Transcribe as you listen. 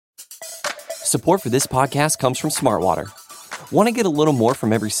Support for this podcast comes from Smartwater. Want to get a little more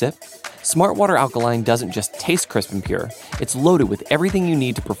from every sip? Smartwater Alkaline doesn't just taste crisp and pure, it's loaded with everything you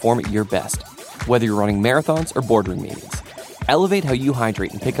need to perform at your best, whether you're running marathons or boardroom meetings. Elevate how you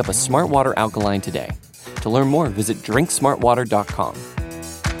hydrate and pick up a Smartwater Alkaline today. To learn more, visit drinksmartwater.com.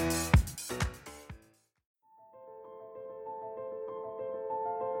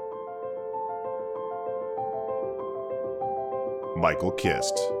 Michael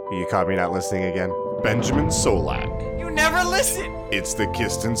Kist. You caught me not listening again? Benjamin Solak. You never listen! It's the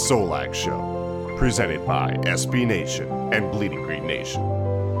Kist and Solak Show. Presented by SB Nation and Bleeding Green Nation.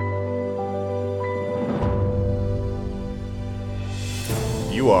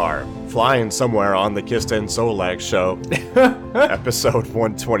 You are flying somewhere on the Kist and Solak Show. Episode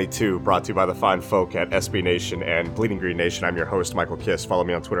 122, brought to you by the fine folk at SB Nation and Bleeding Green Nation. I'm your host, Michael Kist. Follow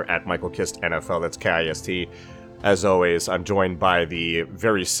me on Twitter at Michael Kist NFL. That's K-I-S-T. As always, I'm joined by the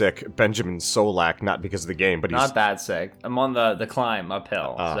very sick Benjamin Solak, not because of the game, but he's... Not that sick. I'm on the climb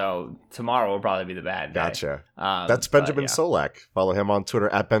uphill, so tomorrow will probably be the bad day. Gotcha. That's Benjamin Solak. Follow him on Twitter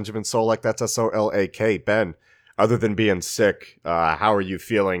at Benjamin Solak. That's S-O-L-A-K. Ben, other than being sick, how are you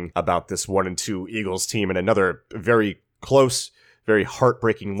feeling about this 1-2 Eagles team and another very close, very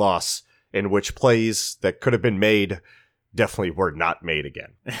heartbreaking loss in which plays that could have been made definitely were not made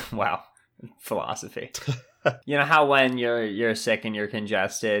again? Wow. Philosophy. You know how when you're sick and you're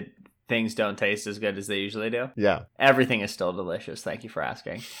congested, things don't taste as good as they usually do? Yeah. Everything is still delicious. Thank you for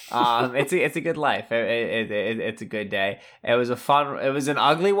asking. It's a good life. It's a good day. It was an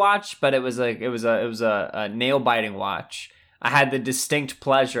ugly watch, but it was a nail biting watch. I had the distinct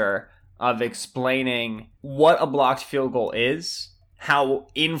pleasure of explaining what a blocked field goal is, how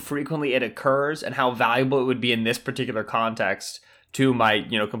infrequently it occurs, and how valuable it would be in this particular context to my,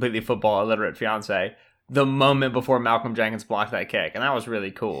 completely football illiterate fiance the moment before Malcolm Jenkins blocked that kick. And that was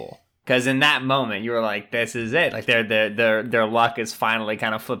really cool. Because in that moment, you were like, this is it. Like, their luck is finally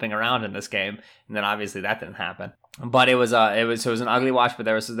kind of flipping around in this game. And then obviously that didn't happen. But it was an ugly watch, but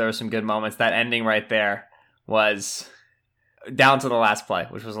there was some good moments. That ending right there was down to the last play,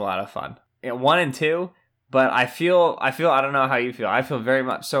 which was a lot of fun. 1 and 2, but I feel, I don't know how you feel. I feel very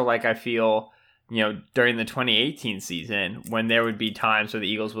much so like I feel, during the 2018 season, when there would be times where the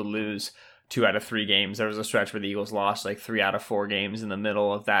Eagles would lose 2 out of 3 games. There was a stretch where the Eagles lost like 3 out of 4 games in the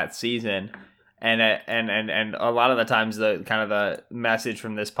middle of that season. And a lot of the times the message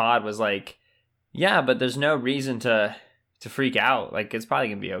from this pod was like, yeah, but there's no reason to freak out. Like, it's probably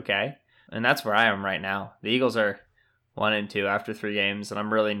going to be okay. And that's where I am right now. The Eagles are 1 and 2 after 3 games, and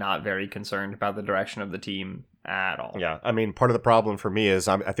I'm really not very concerned about the direction of the team at all. Yeah, I mean, part of the problem for me is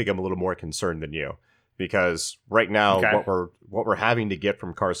I think I'm a little more concerned than you, because right now what we're having to get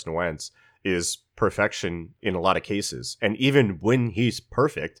from Carson Wentz is perfection in a lot of cases. And even when he's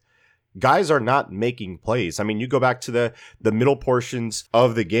perfect, guys are not making plays. I mean, you go back to the middle portions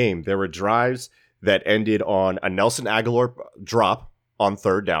of the game. There were drives that ended on a Nelson Aguilar drop on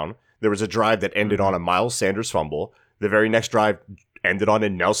 3rd down. There was a drive that ended on a Miles Sanders fumble. The very next drive ended on a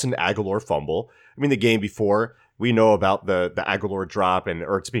Nelson Aguilar fumble. I mean, the game before, we know about the Aguilar drop and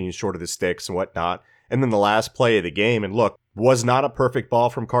Ertz being short of the sticks and whatnot. And then the last play of the game, and look, was not a perfect ball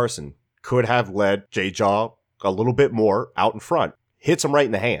from Carson. Could have led J-Jaw a little bit more out in front. Hits him right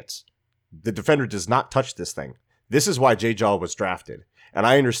in the hands. The defender does not touch this thing. This is why J-Jaw was drafted. And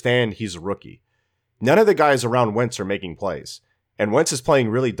I understand he's a rookie. None of the guys around Wentz are making plays. And Wentz is playing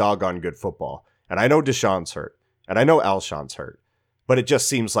really doggone good football. And I know Deshaun's hurt. And I know Alshon's hurt. But it just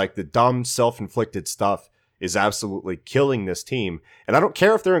seems like the dumb, self-inflicted stuff is absolutely killing this team. And I don't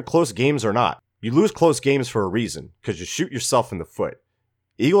care if they're in close games or not. You lose close games for a reason, because you shoot yourself in the foot.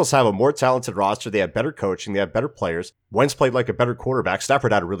 Eagles have a more talented roster. They have better coaching. They have better players. Wentz played like a better quarterback.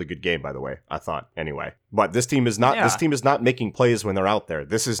 Stafford had a really good game, by the way, I thought, anyway. But this team is not. Yeah. This team is not making plays when they're out there.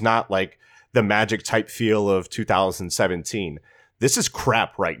 This is not like the Magic type feel of 2017. This is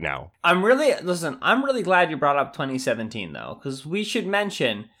crap right now. I'm really glad you brought up 2017 though, because we should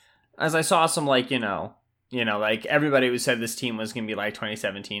mention, as I saw some like everybody who said this team was going to be like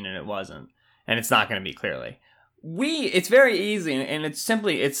 2017 and it wasn't, and it's not going to be clearly. It's very easy, and it's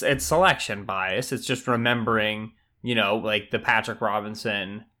simply, it's selection bias. It's just remembering, like the Patrick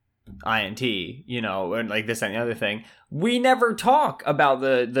Robinson INT, and like this and the other thing. We never talk about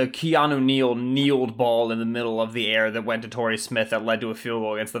the Keanu Neal kneeled ball in the middle of the air that went to Torrey Smith that led to a field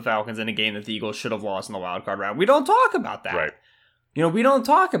goal against the Falcons in a game that the Eagles should have lost in the wild card round. We don't talk about that. Right. We don't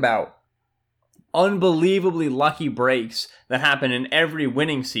talk about unbelievably lucky breaks that happen in every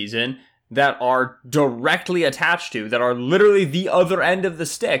winning season that are directly attached to, that are literally the other end of the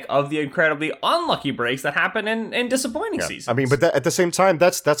stick of the incredibly unlucky breaks that happen in disappointing seasons. I mean, but at the same time,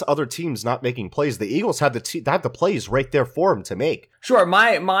 that's other teams not making plays. The Eagles have the plays right there for them to make. Sure.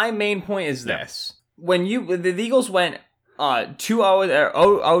 My main point is this: when the Eagles went 2-0,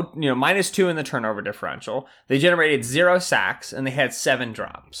 -2 in the turnover differential, they generated 0 sacks and they had 7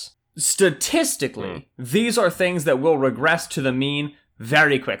 drops. Statistically, these are things that will regress to the mean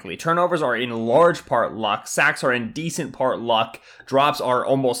very quickly. Turnovers are in large part luck. Sacks are in decent part luck. Drops are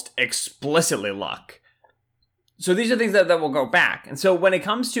almost explicitly luck. So these are things that will go back. And so when it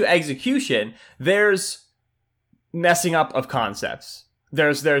comes to execution, there's messing up of concepts.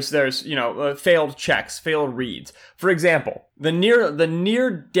 There's failed checks, failed reads. For example, the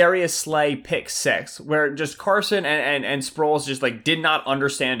near Darius Slay pick 6, where just Carson and Sproles just did not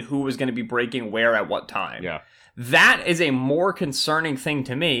understand who was going to be breaking where at what time. Yeah. That is a more concerning thing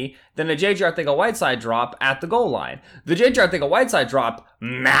to me than a J.J. Arcega-Whiteside drop at the goal line. The J.J. Arcega-Whiteside drop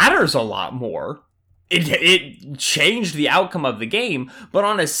matters a lot more. It changed the outcome of the game, but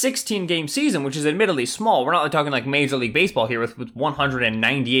on a 16-game season, which is admittedly small, we're not talking like Major League Baseball here with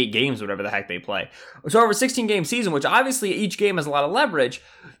 198 games, whatever the heck they play. So over a 16-game season, which obviously each game has a lot of leverage,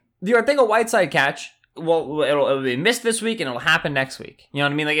 the Arcega-Whiteside catch, well, it'll be missed this week and it'll happen next week. You know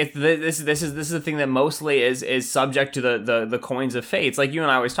what I mean? This is the thing that mostly is subject to the coins of fate. It's like you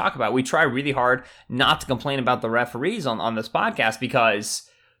and I always talk about. We try really hard not to complain about the referees on this podcast because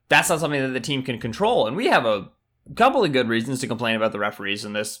that's not something that the team can control. And we have a couple of good reasons to complain about the referees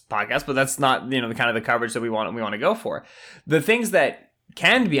in this podcast, but that's not, the kind of the coverage that we want to go for. The things that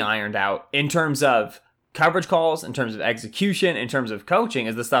can be ironed out in terms of coverage calls, in terms of execution, in terms of coaching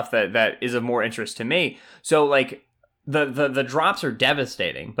is the stuff that is of more interest to me. So the drops are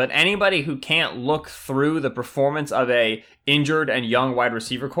devastating, but anybody who can't look through the performance of a injured and young wide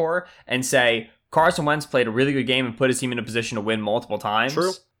receiver core and say Carson Wentz played a really good game and put his team in a position to win multiple times.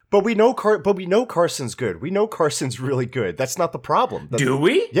 True. But we know Carson's good. We know Carson's really good. That's not the problem. Do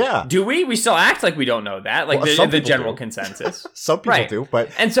we? Yeah. Do we? We still act like we don't know that. The general consensus. Some people do, but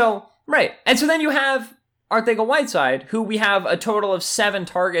And so then you have Arcega-Whiteside, who we have a total of 7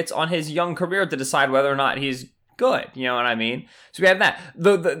 targets on his young career to decide whether or not he's good. You know what I mean? So we have that.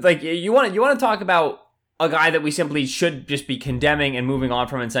 You want to talk about a guy that we simply should just be condemning and moving on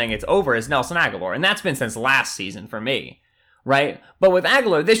from and saying it's over is Nelson Agholor, and that's been since last season for me, right? But with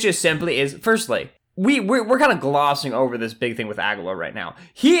Agholor, this just simply is. Firstly, we're kind of glossing over this big thing with Agholor right now.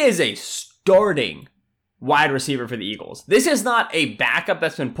 He is a starting wide receiver for the Eagles. This is not a backup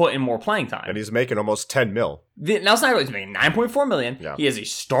that's been put in more playing time. And he's making almost $10 million. Nelson Agholor is making $9.4 million. Yeah. He is a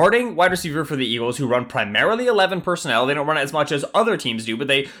starting wide receiver for the Eagles who run primarily 11 personnel. They don't run it as much as other teams do, but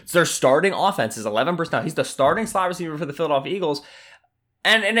their starting offense is 11 personnel. He's the starting slot receiver for the Philadelphia Eagles.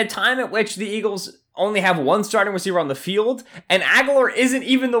 And in a time at which the Eagles only have one starting receiver on the field, and Agholor isn't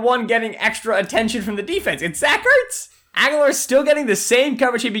even the one getting extra attention from the defense. It's Zach Ertz. Agholor is still getting the same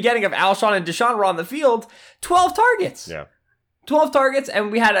coverage he'd be getting if Alshon and Deshaun were on the field. 12 targets. Yeah. 12 targets, and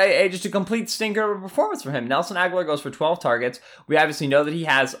we had just a complete stinker of a performance from him. Nelson Agholor goes for 12 targets. We obviously know that he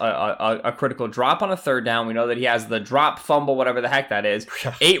has a critical drop on a third down. We know that he has the drop, fumble, whatever the heck that is.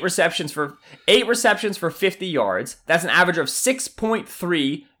 8 receptions for 50 yards. That's an average of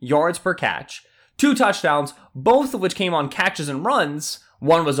 6.3 yards per catch. 2 touchdowns, both of which came on catches and runs.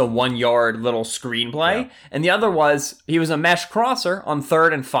 One was a 1-yard little screenplay, and the other he was a mesh crosser on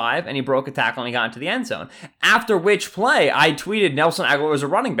 3rd and 5, and he broke a tackle and he got into the end zone. After which play, I tweeted Nelson Agholor as a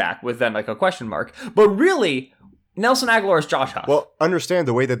running back with then a question mark. But really, Nelson Agholor is Josh Huff. Well, understand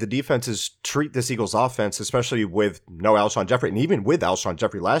the way that the defenses treat this Eagles offense, especially with no Alshon Jeffrey, and even with Alshon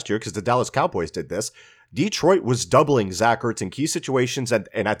Jeffrey last year, because the Dallas Cowboys did this. Detroit was doubling Zach Ertz in key situations and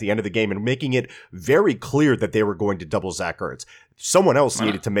at the end of the game and making it very clear that they were going to double Zach Ertz. Someone else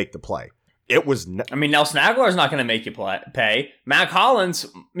needed to make the play. It was. Nelson Agholor is not going to make you pay. Matt Collins,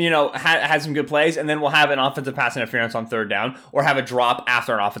 had some good plays, and then we'll have an offensive pass interference on 3rd down, or have a drop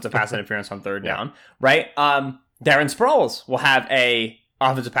after an offensive pass interference on 3rd down, right? Darren Sproles will have a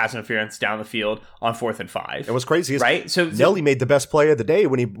offensive pass interference down the field on 4th and 5. It was crazy, right? So Nelly made the best play of the day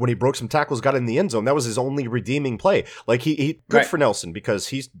when he broke some tackles, got in the end zone. That was his only redeeming play. He good for Nelson, because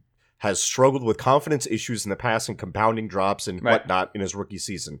he has struggled with confidence issues in the past and compounding drops and whatnot in his rookie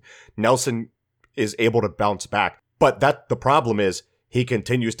season. Nelson is able to bounce back, but the problem is he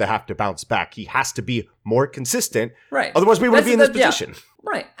continues to have to bounce back. He has to be more consistent, right? Otherwise, we wouldn't be in this position,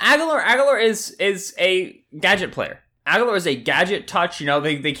 right? Agholor is a gadget player. Agholor is a gadget touch.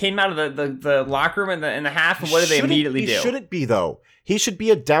 They came out of the locker room in the half, and what did they immediately do? He shouldn't be, though. He should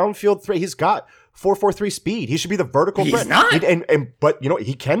be a downfield threat. He's got 4.43 speed. He should be the vertical He's threat. not. But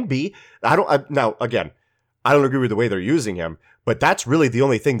he can be. Now again, I don't agree with the way they're using him, but that's really the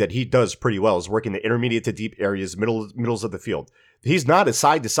only thing that he does pretty well is working the intermediate to deep areas, middles of the field. He's not a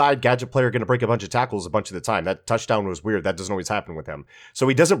side-to-side gadget player going to break a bunch of tackles a bunch of the time. That touchdown was weird. That doesn't always happen with him. So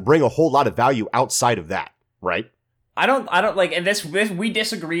he doesn't bring a whole lot of value outside of that, right? I don't like, and this we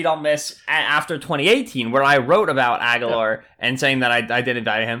disagreed on this after 2018, where I wrote about Aguilar and saying that I didn't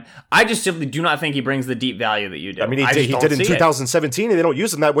value him. I just simply do not think he brings the deep value that you do. I mean, he did in 2017, and they don't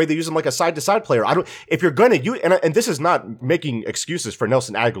use him that way. They use him like a side-to-side player. If you're going to use, and this is not making excuses for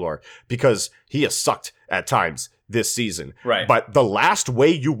Nelson Aguilar, because he has sucked at times this season. Right. But the last way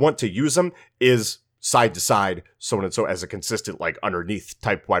you want to use him is side to side, so on and so, as a consistent, like, underneath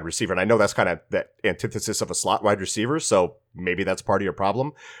type wide receiver. And I know that's kind of the antithesis of a slot wide receiver, so maybe that's part of your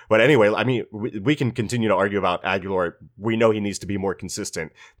problem. But anyway, I mean, we can continue to argue about Aguilar. We know he needs to be more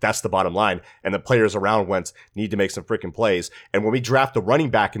consistent. That's the bottom line. And the players around Wentz need to make some freaking plays. And when we draft a running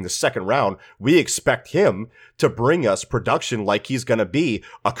back in the second round, we expect him to bring us production like he's going to be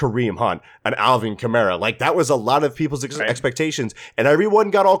a Kareem Hunt, an Alvin Kamara. Like, that was a lot of people's expectations. And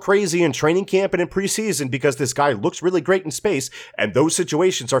everyone got all crazy in training camp and in preseason because this guy looks really great in space. And those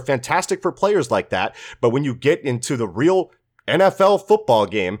situations are fantastic for players like that. But when you get into the real NFL football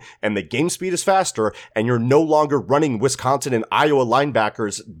game and the game speed is faster and you're no longer running Wisconsin and Iowa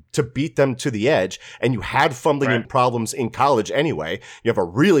linebackers to beat them to the edge, and you had fumbling and problems in college anyway, you have a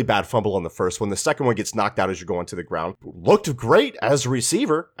really bad fumble on the first one. The second one gets knocked out as you're going to the ground. Looked great as a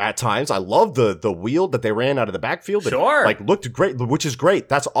receiver at times. I love the wheel that they ran out of the backfield. Sure. Like, looked great, which is great.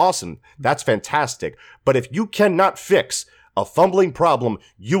 That's awesome. That's fantastic. But if you cannot fix a fumbling problem,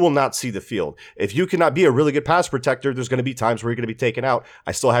 you will not see the field. If you cannot be a really good pass protector, there's going to be times where you're going to be taken out.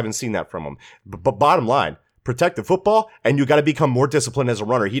 I still haven't seen that from him. But bottom line, protect the football, and you got to become more disciplined as a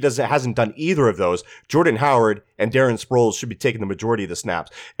runner. He hasn't done either of those. Jordan Howard and Darren Sproles should be taking the majority of the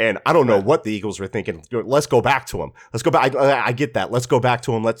snaps. And I don't know what the Eagles were thinking. Let's go back to him. Let's go back. I get that. Let's go back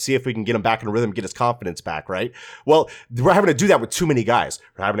to him. Let's see if we can get him back in a rhythm, get his confidence back, right? Well, we're having to do that with too many guys.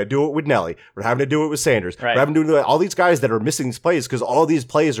 We're having to do it with Nelly. We're having to do it with Sanders. Right. We're having to do it with all these guys that are missing these plays because all these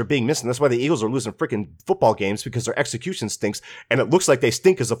plays are being missed. And that's why the Eagles are losing freaking football games, because their execution stinks. And it looks like they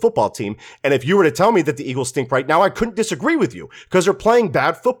stink as a football team. And if you were to tell me that the Eagles stink right now, I couldn't disagree with you, because they're playing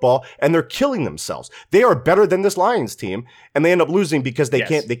bad football and they're killing themselves. They are better than this Lions team, and they end up losing because they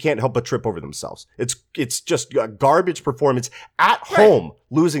can't help but trip over themselves. It's just a garbage performance at home,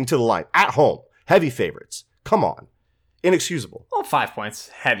 losing to the line at home. Heavy favorites. Come on. Inexcusable. Well, 5 points.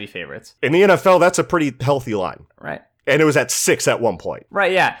 Heavy favorites. In the NFL, that's a pretty healthy line. Right. And it was at 6 at one point.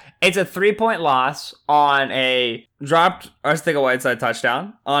 Right, yeah. It's a 3-point loss on a dropped Arcega-Whiteside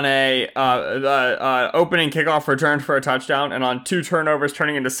touchdown, on a opening kickoff return for a touchdown, and on 2 turnovers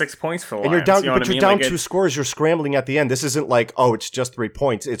turning into 6 points for the Lions. You're down 2 scores. You're scrambling at the end. This isn't like, oh, it's just 3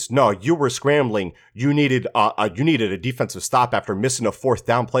 points. You were scrambling. You needed a defensive stop after missing a 4th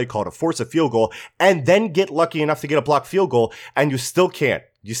down play call to force a field goal, and then get lucky enough to get a blocked field goal, and you still can't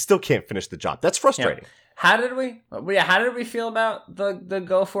finish the job. That's frustrating. Yeah. How did we feel about the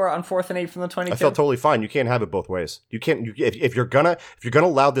go for it on 4th and 8 from the 22? I felt totally fine. You can't have it both ways. You can't. If you're gonna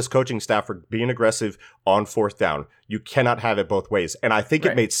allow this coaching staff for being aggressive on 4th down, you cannot have it both ways. And I think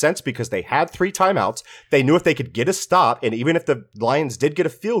it made sense because they had 3 timeouts. They knew if they could get a stop, and even if the Lions did get a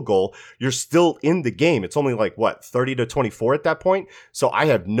field goal, you're still in the game. It's only like 30-24 at that point. So I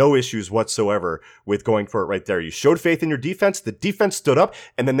have no issues whatsoever with going for it right there. You showed faith in your defense. The defense stood up,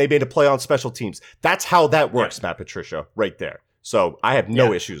 and then they made a play on special teams. That's how that works, Matt Patricia, right there. So I have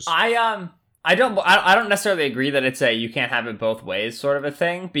no issues. I don't necessarily agree that it's a you can't have it both ways sort of a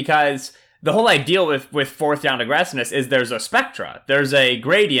thing, because the whole idea with 4th down aggressiveness is there's a spectra. There's a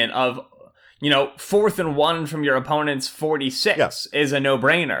gradient of, 4th and 1 from your opponent's 46 is a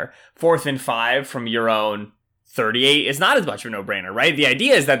no-brainer. 4th and 5 from your own 38 is not as much of a no-brainer, right? The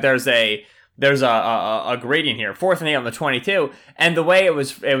idea is that there's a gradient here. 4th and 8 on the 22, and the way it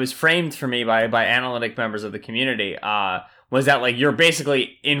was framed for me by analytic members of the community was that, like, you're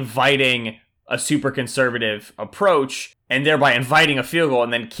basically inviting a super conservative approach and thereby inviting a field goal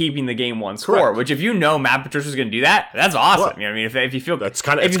and then keeping the game 1 score. Correct. Which, if you know Matt Patricia's going to do that, that's awesome. Well, you know what I mean? If you feel that's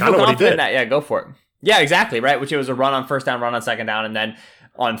kind of what he did. That, go for it. Yeah, exactly. Right. Which it was a run on 1st down, run on 2nd down, and then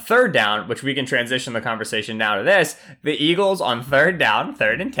on 3rd down, which we can transition the conversation now to this, the Eagles on 3rd down,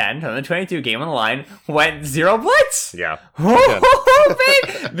 3rd and 10, on the 22, game on the line, went 0 blitz. Yeah.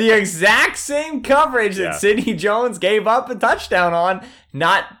 The exact same coverage that Sidney Jones gave up a touchdown on,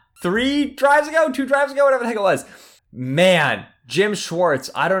 not 2 drives ago, whatever the heck it was. Man, Jim Schwartz,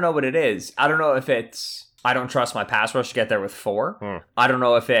 I don't know what it is. I don't know if it's I don't trust my pass rush to get there with 4. I don't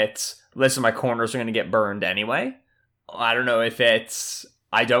know if it's listen, my corners are going to get burned anyway. I don't know if it's,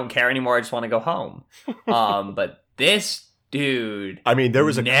 I don't care anymore, I just want to go home. But this dude, I mean, there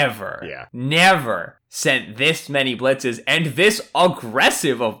was never sent this many blitzes and this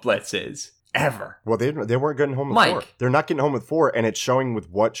aggressive of blitzes ever. Well, they weren't getting home with 4. They're not getting home with 4, and it's showing with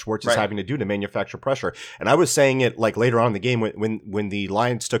what Schwartz is having to do to manufacture pressure. And I was saying it like later on in the game when the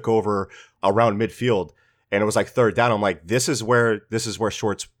Lions took over around midfield, and it was like 3rd down. I'm like, this is where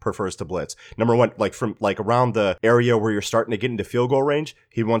Schwartz prefers to blitz. Number one, like from like around the area where you're starting to get into field goal range,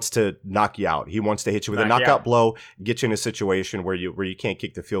 he wants to knock you out. He wants to hit you with a knockout blow, get you in a situation where you can't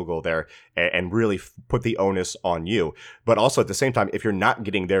kick the field goal there, and really put the onus on you. But also at the same time, if you're not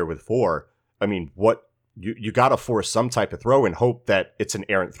getting there with 4, I mean, what you got to force some type of throw and hope that it's an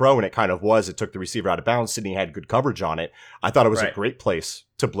errant throw, and it kind of was. It took the receiver out of bounds. Sydney had good coverage on it. I thought it was a great place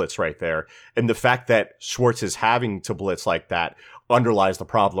to blitz right there. And the fact that Schwartz is having to blitz like that underlies the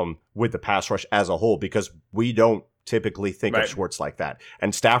problem with the pass rush as a whole, because we don't typically think of Schwartz like that.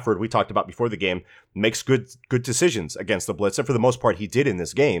 And Stafford, we talked about before the game, makes good decisions against the blitz, and for the most part he did in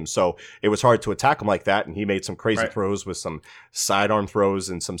this game. So it was hard to attack him like that, and he made some crazy throws with some sidearm throws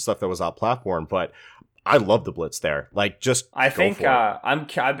and some stuff that was out platform. But I love the blitz there. Like, just I think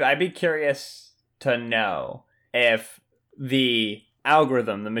I'd be curious to know if the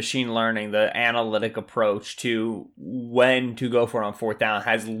algorithm, the machine learning, the analytic approach to when to go for it on 4th down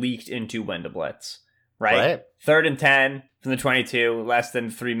has leaked into when to blitz. Right? 3rd and 10 from the 22, less than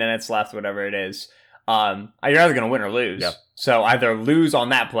 3 minutes left, whatever it is. You're either going to win or lose. Yep. So either lose on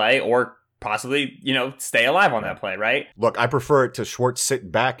that play or possibly, stay alive on that play, right? Look, I prefer it to Schwartz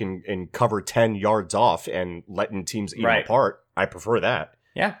sit back and cover 10 yards off and letting teams eat them apart. I prefer that.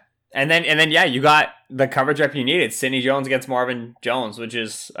 Yeah. And then, you got the coverage rep you needed. Sidney Jones against Marvin Jones, which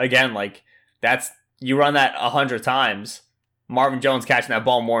is, again, like, you run that 100 times. Marvin Jones catching that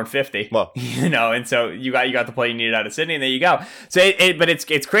ball more than 50, well, and so you got the play you needed out of Sidney, and there you go. So, but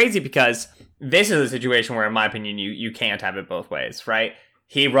it's crazy because this is a situation where, in my opinion, you can't have it both ways, right?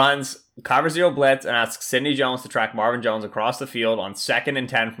 He runs cover 0 blitz and asks Sidney Jones to track Marvin Jones across the field on 2nd and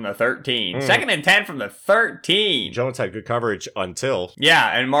 10 from the 13. 2nd and 10 from the 13. Jones had good coverage until.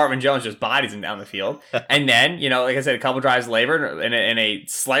 Yeah, and Marvin Jones just bodies him down the field. And then, like I said, a couple drives later in a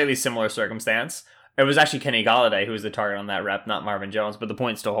slightly similar circumstance, it was actually Kenny Golladay who was the target on that rep, not Marvin Jones, but the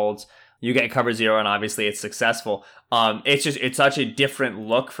point still holds. You get cover 0, and obviously it's successful. It's such a different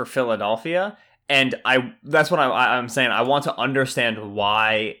look for Philadelphia. And that's what I'm saying. I want to understand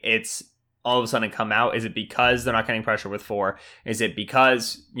why it's all of a sudden come out. Is it because they're not getting pressure with 4? Is it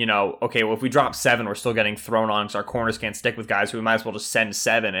because, okay, well, if we drop 7, we're still getting thrown on because our corners can't stick with guys, so we might as well just send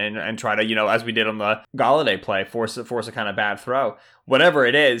 7 and try to, as we did on the Golladay play, force a kind of bad throw. Whatever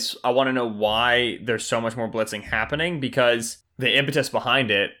it is, I want to know why there's so much more blitzing happening, because the impetus behind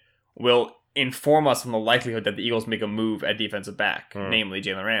it will inform us on the likelihood that the Eagles make a move at defensive back, namely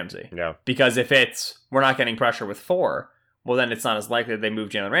Jalen Ramsey. Yeah. Because if we're not getting pressure with 4, well, then it's not as likely that they move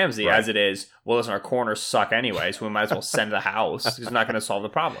Jalen Ramsey as it is, well, listen, our corners suck anyway, so we might as well send the house. It's not going to solve the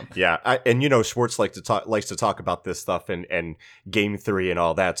problem. Yeah, and Schwartz likes to talk about this stuff and game 3 and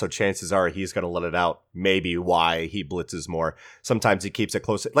all that, so chances are he's going to let it out, maybe why he blitzes more. Sometimes he keeps it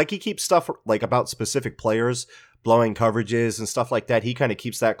close. Like, he keeps stuff like about specific players, blowing coverages and stuff like that. He kind of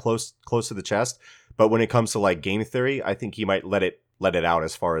keeps that close to the chest. But when it comes to like game theory, I think he might let it out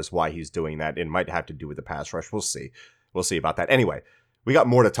as far as why he's doing that. It might have to do with the pass rush. We'll see. We'll see about that. Anyway, we got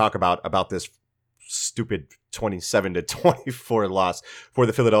more to talk about this stupid 27-24 loss for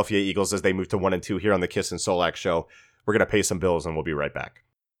the Philadelphia Eagles as they move to 1-2 here on the Kiss and Solak show. We're going to pay some bills and we'll be right back.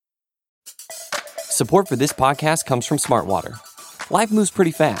 Support for this podcast comes from Smartwater. Life moves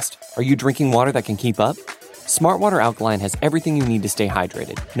pretty fast. Are you drinking water that can keep up? Smartwater Alkaline has everything you need to stay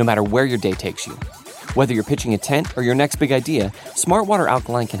hydrated, no matter where your day takes you. Whether you're pitching a tent or your next big idea, Smartwater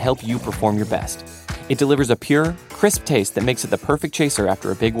Alkaline can help you perform your best. It delivers a pure, crisp taste that makes it the perfect chaser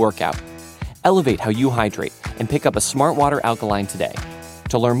after a big workout. Elevate how you hydrate and pick up a Smartwater Alkaline today.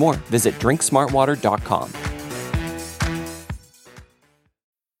 To learn more, visit drinksmartwater.com.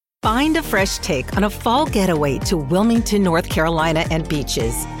 Find a fresh take on a fall getaway to Wilmington, North Carolina and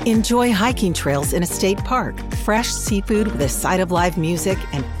beaches. Enjoy hiking trails in a state park, fresh seafood with a side of live music,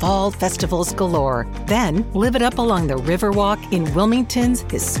 and fall festivals galore. Then live it up along the Riverwalk in Wilmington's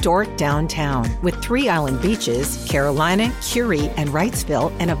historic downtown. With 3 island beaches, Carolina, Curie, and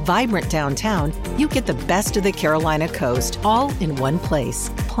Wrightsville, and a vibrant downtown, you get the best of the Carolina coast all in one place.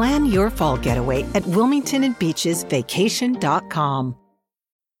 Plan your fall getaway at WilmingtonandBeachesVacation.com.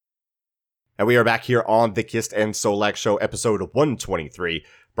 And we are back here on the Kist and Solak Show, episode 123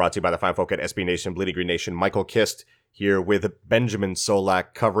 brought to you by the fine folk at SB Nation, Bleeding Green Nation. Michael Kist here with Benjamin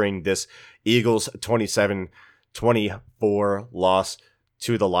Solak covering this Eagles 27-24 loss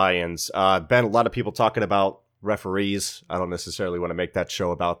to the Lions. Ben, a lot of people talking about referees. I don't necessarily want to make that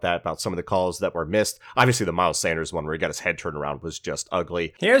show about that, about some of the calls that were missed. Obviously, the Miles Sanders one where he got his head turned around was just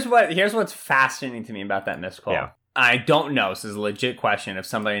ugly. Here's what's fascinating to me about that missed call. Yeah. I don't know. This is a legit question. If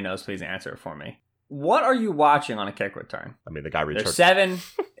somebody knows, please answer it for me. What are you watching on a kick return? I mean, the guy returned.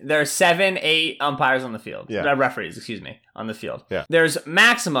 There's 7-8 umpires on the field. Yeah. Referees, on the field. Yeah. There's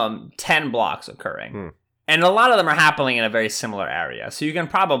maximum 10 blocks occurring. And a lot of them are happening in a very similar area. So you can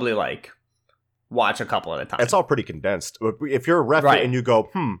probably, watch a couple at a time. It's all pretty condensed. If you're a ref and you go,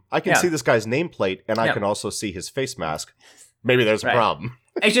 I can see this guy's nameplate and I can also see his face mask, maybe there's a problem.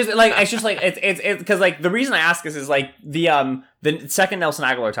 It's just because the reason I ask this is the second Nelson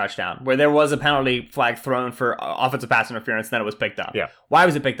Aguilar touchdown where there was a penalty flag thrown for offensive pass interference, and then it was picked up. Yeah. Why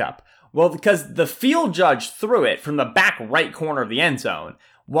was it picked up? Well, because the field judge threw it from the back right corner of the end zone,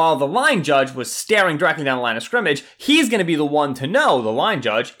 while the line judge was staring directly down the line of scrimmage. He's going to be the one to know, the line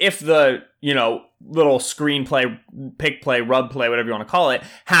judge, if the little screen play, pick play, rub play, whatever you want to call it,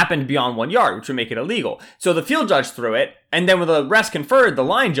 happened beyond 1 yard, which would make it illegal. So the field judge threw it, and then when the refs conferred, the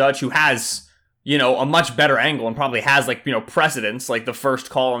line judge, who has, a much better angle and probably has, precedence, the first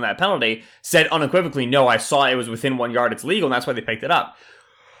call on that penalty, said unequivocally, no, I saw it was within 1 yard, it's legal, and that's why they picked it up.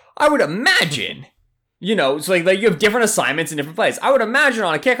 I would imagine... it's you have different assignments in different plays. I would imagine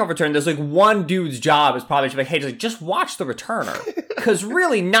on a kickoff return, there's one dude's job is probably to be hey, just watch the returner. Because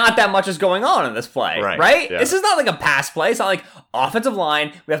really not that much is going on in this play, right? Yeah. This is not a pass play. It's not like offensive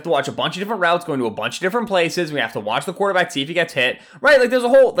line. We have to watch a bunch of different routes going to a bunch of different places. We have to watch the quarterback, see if he gets hit, right? There's a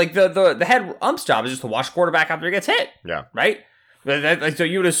whole, the head ump's job is just to watch the quarterback after he gets hit. Yeah. Right? So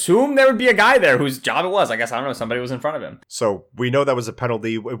you would assume there would be a guy there whose job it was. I guess, I don't know, somebody was in front of him. So we know that was a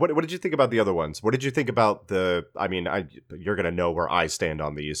penalty. What did you think about the other ones? What did you think about you're going to know where I stand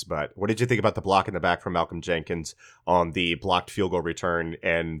on these, but what did you think about the block in the back from Malcolm Jenkins on the blocked field goal return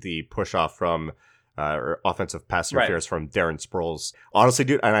and the push off from offensive pass interference from Darren Sproles? Honestly,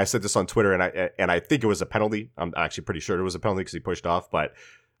 dude, and I said this on Twitter, and I think it was a penalty. I'm actually pretty sure it was a penalty because he pushed off, but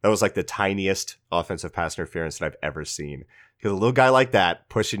that was the tiniest offensive pass interference that I've ever seen. Because a little guy like that,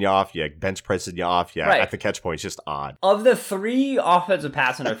 pushing you off, bench pressing you off, at the catch point, it's just odd. Of the 3 offensive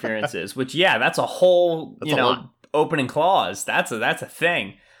pass interferences, which, that's a whole, opening clause. That's a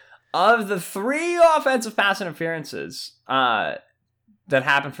thing. Of the 3 offensive pass interferences that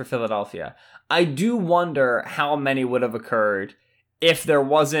happened for Philadelphia, I do wonder how many would have occurred if there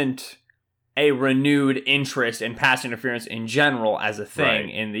wasn't a renewed interest in pass interference in general as a thing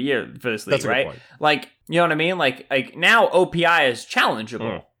in the year for this league, That's a good right? You know what I mean? Like now OPI is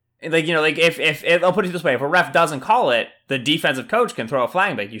challengeable. If I'll put it this way, if a ref doesn't call it, the defensive coach can throw a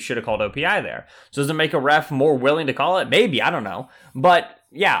flag back. You should have called OPI there. So does it make a ref more willing to call it? Maybe, I don't know. But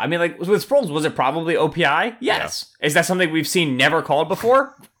yeah, with Sproles, was it probably OPI? Yes. Yeah. Is that something we've seen never called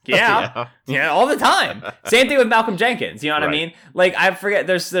before? Yeah, all the time. Same thing with Malcolm Jenkins. You know what I mean? I forget.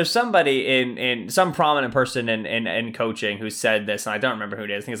 There's somebody in some prominent person in coaching who said this, and I don't remember who it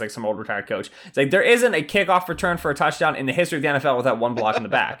is. I think it's some old retired coach. It's there isn't a kickoff return for a touchdown in the history of the NFL without 1 block in the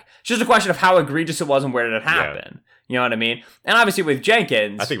back. It's just a question of how egregious it was and where did it happen. Yeah. You know what I mean? And obviously with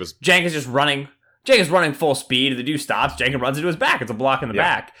Jenkins, I think it was Jenkins just running. Jenkins running full speed. The dude stops. Jenkins runs into his back. It's a block in the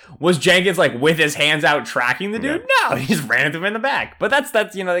back. Was Jenkins with his hands out tracking the dude? Yeah. No, he just ran into him in the back. But that's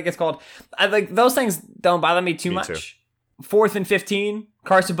that gets called. Those things don't bother me too much. Too. 4th and 15.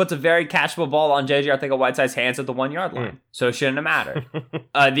 Carson puts a very catchable ball on J.J. Arcega-Whiteside's hands at the 1 yard line. So it shouldn't have mattered.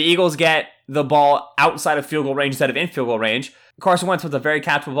 The Eagles get the ball outside of field goal range instead of in field goal range. Carson Wentz puts a very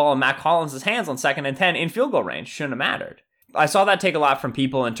catchable ball in Matt Collins' hands on 2nd and 10 in field goal range. Shouldn't have mattered. I saw that take a lot from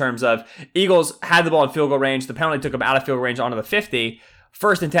people in terms of Eagles had the ball in field goal range. The penalty took them out of field goal range onto the 50.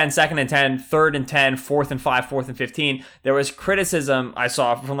 1st and 10, 2nd and 10, 3rd and 10, 4th and 5, 4th and 15. There was criticism I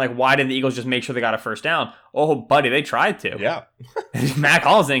saw from why didn't the Eagles just make sure they got a first down? Oh, buddy, they tried to. Yeah. Matt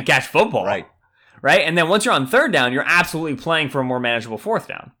Collins didn't catch football. Right. And then once you're on 3rd down, you're absolutely playing for a more manageable 4th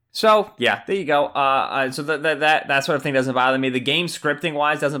down. So, yeah, there you go. So that sort of thing doesn't bother me. The game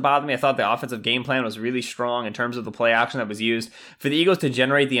scripting-wise doesn't bother me. I thought the offensive game plan was really strong in terms of the play action that was used. For the Eagles to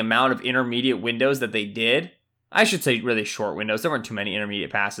generate the amount of intermediate windows that they did, I should say really short windows. There weren't too many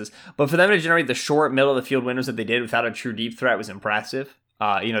intermediate passes. But for them to generate the short, middle of the field windows that they did without a true deep threat was impressive.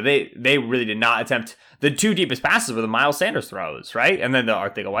 They really did not attempt. The 2 deepest passes were the Miles Sanders throws, right? And then the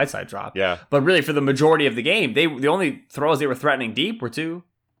Arcega-Whiteside drop. Yeah. But really, for the majority of the game, the only throws they were threatening deep were 2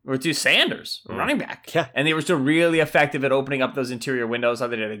 or to Sanders, running back. Yeah. And they were still really effective at opening up those interior windows. They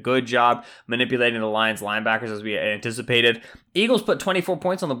did a good job manipulating the Lions linebackers as we anticipated. Eagles put 24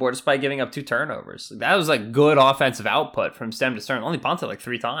 points on the board despite giving up 2 turnovers. That was like good offensive output from stem to stern. Only punted like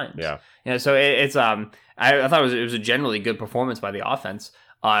 3 times. Yeah. So it's I thought it was a generally good performance by the offense.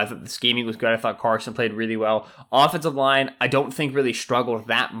 I thought the scheming was good. I thought Carson played really well. Offensive line, I don't think really struggled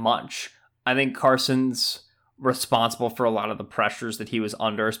that much. I think Carson's responsible for a lot of the pressures that he was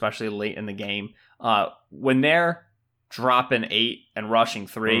under, especially late in the game. When they're dropping 8 and rushing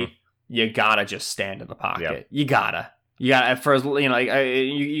 3, you gotta just stand in the pocket. Yep. You gotta at first,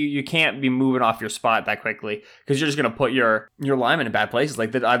 you can't be moving off your spot that quickly because you're just gonna put your linemen in bad places.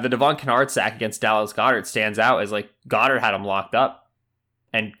 Like the Devon Kennard sack against Dallas Goedert stands out as like Goddard had him locked up,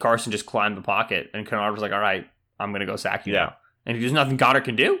 and Carson just climbed the pocket, and Kennard was like, "All right, I'm gonna go sack you now," and there's nothing Goddard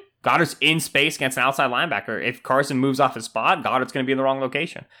can do. Goddard's in space against an outside linebacker. If Carson moves off his spot, Goddard's going to be in the wrong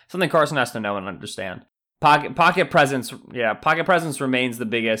location. Something Carson has to know and understand. Pocket presence remains the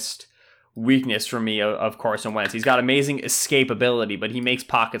biggest weakness for me of Carson Wentz. He's got amazing escapability, but he makes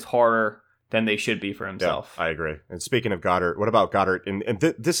pockets harder than they should be for himself. Yeah, I agree. And speaking of Goddard, what about Goddard? And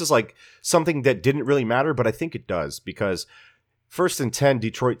this is like something that didn't really matter, but I think it does because 1st and 10,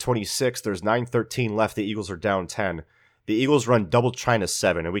 Detroit 26. There's 9:13 left. The Eagles are down 10. The Eagles run double China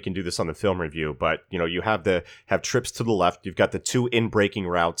 7, and we can do this on the film review, but you have trips to the left. You've got the 2 in-breaking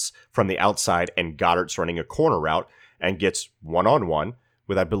routes from the outside, and Goddard's running a corner route and gets one-on-one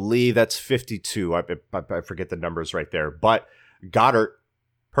with, I believe that's 52. I forget the numbers right there. But Goddard,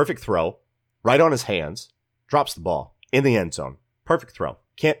 perfect throw, right on his hands, drops the ball in the end zone. Perfect throw.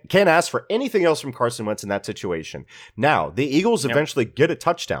 Can't ask for anything else from Carson Wentz in that situation. Now, the Eagles eventually get a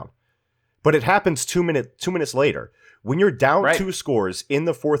touchdown, but it happens 2 minutes later. When you're down 2 scores in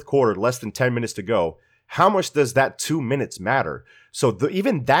the fourth quarter, less than 10 minutes to go, how much does that 2 minutes matter? So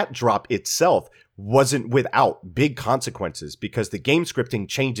even that drop itself wasn't without big consequences because the game scripting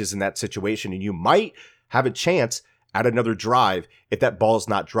changes in that situation, and you might have a chance at another drive if that ball's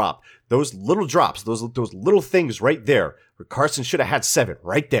not dropped. Those little drops, those little things right there, where Carson should have had 7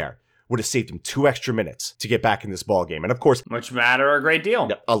 right there, would have saved him 2 extra minutes to get back in this ball game. And of course, which matter a great deal.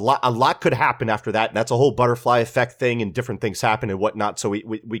 A lot could happen after that. And that's a whole butterfly effect thing, and different things happen and whatnot. So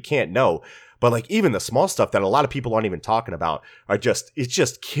we can't know. But like even the small stuff that a lot of people aren't even talking about it's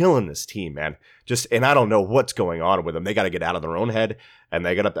just killing this team, man. And I don't know what's going on with them. They got to get out of their own head, and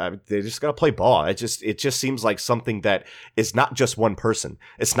they just got to play ball. It just seems like something that is not just one person.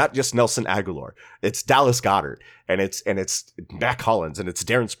 It's not just Nelson Aguilar. It's Dallas Goedert, and it's Matt Collins, and it's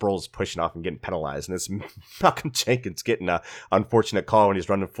Darren Sproles pushing off and getting penalized, and it's Malcolm Jenkins getting an unfortunate call when he's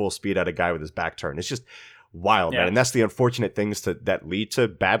running full speed at a guy with his back turned. It's just wild, man. And that's the unfortunate things that lead to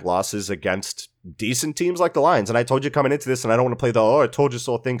bad losses against decent teams like the Lions. And I told you coming into this, and I don't want to play the I told you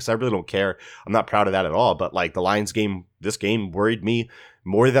so thing because I really don't care. I'm not proud of that at all. But like the Lions game, this game worried me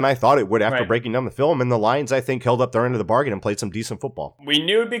more than I thought it would after breaking down the film. And the Lions, I think, held up their end of the bargain and played some decent football. We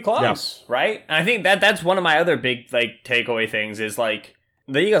knew it'd be close, right? And I think that's one of my other big like takeaway things is like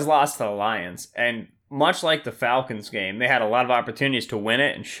the Eagles lost to the Lions, and much like the Falcons game, they had a lot of opportunities to win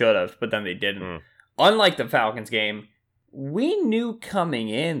it and should have, but then they didn't. Unlike the Falcons game, we knew coming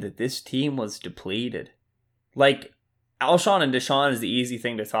in that this team was depleted. Like, Alshon and Deshaun is the easy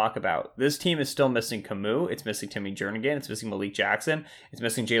thing to talk about. This team is still missing Camus. It's missing Timmy Jernigan. It's missing Malik Jackson. It's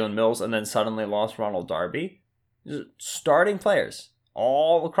missing Jalen Mills, and then suddenly lost Ronald Darby. Starting players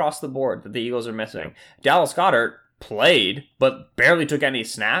all across the board that the Eagles are missing. Dallas Goedert played, but barely took any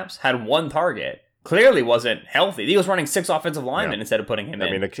snaps, had 1 target. Clearly wasn't healthy. He was running 6 offensive linemen instead of putting him in.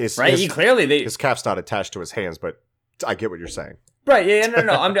 I mean, his calf's not attached to his hands, but I get what you're saying. Right? Yeah,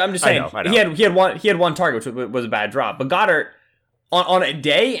 no. I'm just saying I know. He had one target, which was a bad drop. But Goddard, on a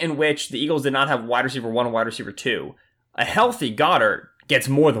day in which the Eagles did not have wide receiver 1 and wide receiver 2, a healthy Goddard gets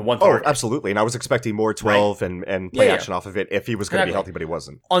more than 1 target. Oh, absolutely. And I was expecting more 12 and play action off of it if he was going to be healthy, but he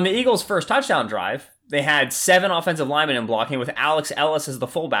wasn't. On the Eagles' first touchdown drive, they had 7 offensive linemen in blocking with Alex Ellis as the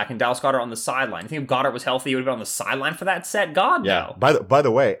fullback and Dallas Goedert on the sideline. I think if Goddard was healthy, he would have been on the sideline for that set. No. By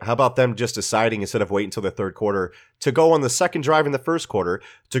the way, how about them just deciding instead of waiting until the third quarter to go on the second drive in the first quarter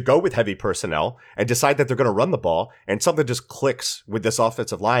to go with heavy personnel and decide that they're going to run the ball, and something just clicks with this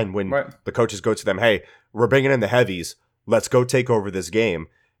offensive line when the coaches go to them, hey, we're bringing in the heavies. Let's go take over this game.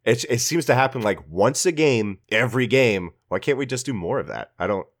 It seems to happen like once a game, every game. Why can't we just do more of that? I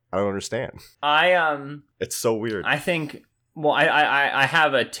don't understand. It's so weird. I think, well, I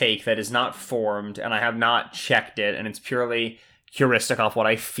have a take that is not formed, and I have not checked it, and it's purely heuristic off what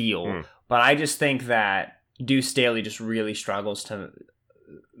I feel. But I just think that Deuce Staley just really struggles to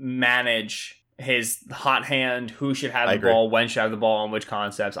manage his hot hand, who should have the ball, when should have the ball, and which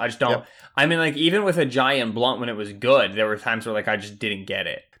concepts. I just don't. Yep. I mean, like, even with Ajayi and Blount when it was good, there were times where, like, I just didn't get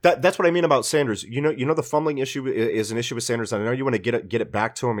it. That's what I mean about Sanders. You know, the fumbling issue is an issue with Sanders. And I know you want to get it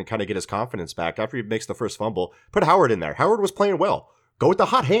back to him and kind of get his confidence back after he makes the first fumble. Put Howard in there. Howard was playing well. Go with the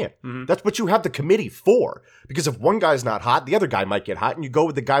hot hand. Mm-hmm. That's what you have the committee for. Because if one guy's not hot, the other guy might get hot, and you go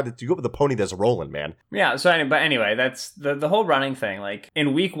with the pony that's rolling, man. Yeah. So, anyway, that's the whole running thing. Like,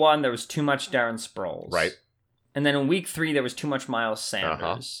 in week 1, there was too much Darren Sproles, right? And then in week 3, there was too much Miles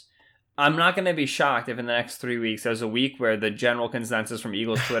Sanders. I'm not going to be shocked if in the next 3 weeks there's a week where the general consensus from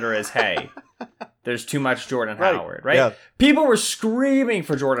Eagles Twitter is, hey, there's too much Jordan Howard, right? Yeah. People were screaming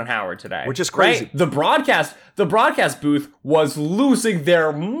for Jordan Howard today. Which is crazy. Right? The broadcast booth was losing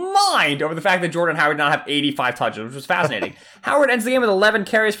their mind over the fact that Jordan Howard did not have 85 touches, which was fascinating. Howard ends the game with 11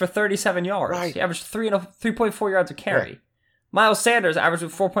 carries for 37 yards. Right. He averaged 3.4 yards a carry. Yeah. Miles Sanders averaged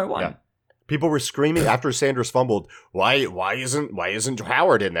with 4.1. Yeah. People were screaming after Sanders fumbled, why isn't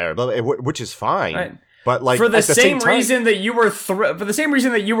Howard in there? Which is fine. Right. But like for the same reason that you were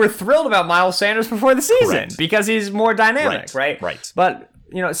thrilled about Miles Sanders before the season, correct, because he's more dynamic, right? Right. But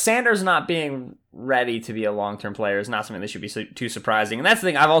Sanders not being ready to be a long-term player is not something that should be too surprising. And that's the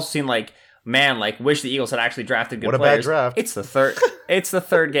thing. I've also seen wish the Eagles had actually drafted good players. What a bad draft. It's the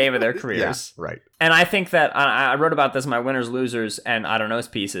third game of their careers. Yeah, right. And I think that I wrote about this in my winners, losers, and I don't know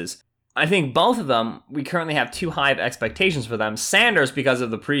pieces. I think both of them, we currently have too high of expectations for them. Sanders because of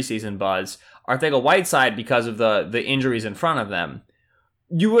the preseason buzz. Arcega-Whiteside because of the injuries in front of them.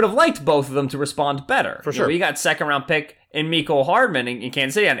 You would have liked both of them to respond better. For sure. You got second-round pick in Mecole Hardman in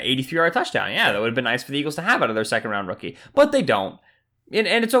Kansas City on an 83-yard touchdown. Yeah, that would have been nice for the Eagles to have out of their second-round rookie. But they don't. And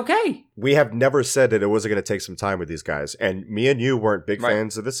it's okay. We have never said that it wasn't going to take some time with these guys. And me and you weren't big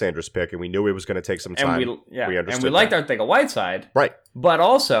fans of the Sanders pick, and we knew it was going to take some time. We understood and we liked Arcega-Whiteside. Right. But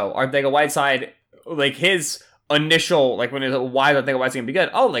also, Arcega-Whiteside, like his initial, like when it was, why Arcega-Whiteside going to be good?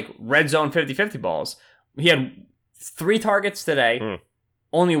 Oh, like red zone 50-50 balls. He had 3 targets today.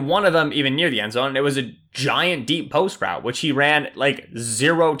 Only one of them even near the end zone. And it was a giant deep post route, which he ran like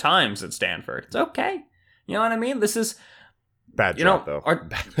 0 times at Stanford. It's okay. You know what I mean? This is... Bad drop, though.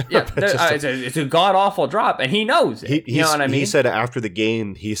 It's a god-awful drop, and he knows it. You know what I mean? He said after the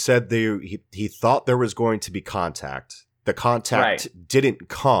game, he said he thought there was going to be contact. The contact didn't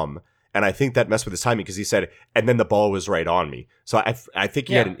come, and I think that messed with his timing because he said, and then the ball was right on me. So I think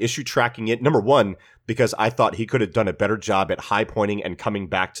he had an issue tracking it. Number one, because I thought he could have done a better job at high pointing and coming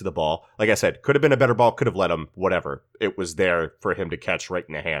back to the ball. Like I said, could have been a better ball, could have let him, whatever. It was there for him to catch right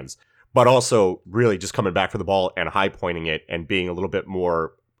in the hands. But also really just coming back for the ball and high pointing it and being a little bit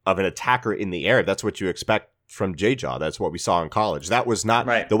more of an attacker in the air. That's what you expect from J-Jaw. That's what we saw in college. That was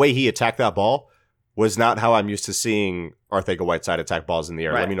not the way he attacked that ball was not how I'm used to seeing Arcega-Whiteside attack balls in the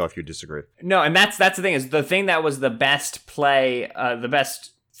air. Let me know if you disagree. No, and that's the thing is the thing that was the best play, the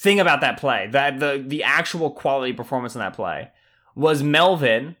best thing about that play, that the actual quality performance in that play was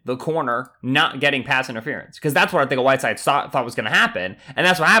Melvin, the corner, not getting pass interference. Because that's what Arcega-Whiteside thought was going to happen. And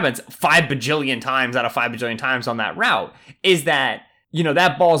that's what happens 5 bajillion times out of 5 bajillion times on that route, is that,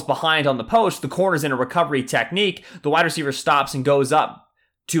 that ball's behind on the post, the corner's in a recovery technique, the wide receiver stops and goes up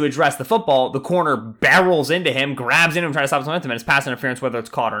to address the football, the corner barrels into him, grabs into him, trying to stop his momentum, and it's pass interference whether it's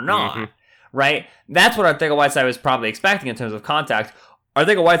caught or not. Right? That's what Arcega-Whiteside was probably expecting in terms of contact.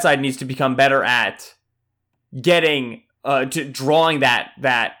 Arcega-Whiteside needs to become better at getting... to drawing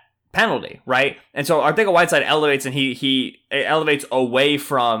that penalty, right? And so Arcega-Whiteside elevates and he elevates away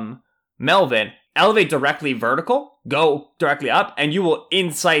from Melvin, elevate directly vertical, go directly up, and you will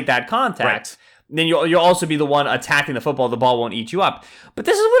incite that contact. Right. Then you'll also be the one attacking the football. The ball won't eat you up. But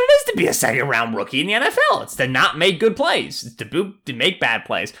this is what it is to be a second-round rookie in the NFL. It's to not make good plays. It's to make bad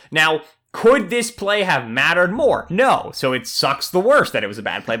plays. Now, could this play have mattered more? No. So it sucks the worst that it was a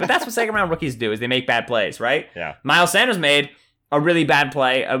bad play. But that's what second-round rookies do, is they make bad plays, right? Yeah. Miles Sanders made a really bad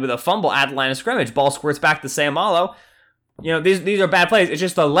play with a fumble at the line of scrimmage. Ball squirts back to Seumalo. These are bad plays. It's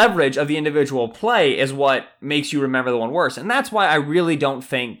just the leverage of the individual play is what makes you remember the one worse. And that's why I really don't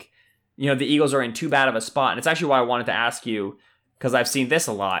think, the Eagles are in too bad of a spot. And it's actually why I wanted to ask you, because I've seen this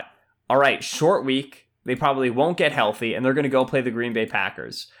a lot. All right, short week. They probably won't get healthy, and they're going to go play the Green Bay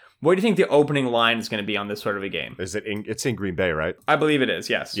Packers. What do you think the opening line is going to be on this sort of a game? It's in Green Bay, right? I believe it is,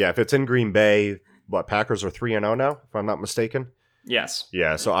 yes. Yeah, if it's in Green Bay, Packers are 3-0 now, if I'm not mistaken? Yes.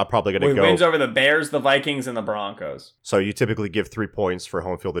 Yeah, so I'm probably going to go... Wins over the Bears, the Vikings, and the Broncos. So you typically give 3 points for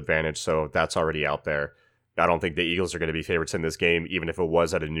home field advantage, so that's already out there. I don't think the Eagles are going to be favorites in this game, even if it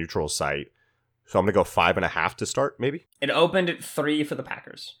was at a neutral site. So I'm going to go 5.5 to start, maybe? It opened at 3 for the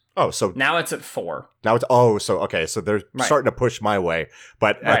Packers. Oh, so now it's at 4. Now it's so they're starting to push my way.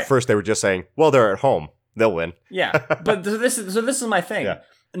 But at first they were just saying, well, they're at home. They'll win. Yeah. But this is my thing. Yeah.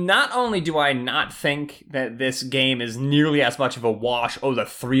 Not only do I not think that this game is nearly as much of a wash, the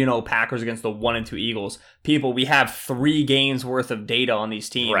 3-0 Packers against the 1-2 Eagles. People, we have 3 games worth of data on these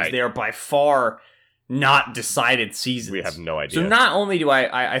teams. Right. They are by far not decided seasons. We have no idea. So not only do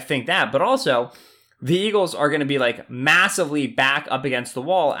I think that, but also the Eagles are going to be like massively back up against the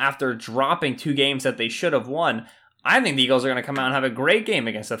wall after dropping 2 games that they should have won. I think the Eagles are going to come out and have a great game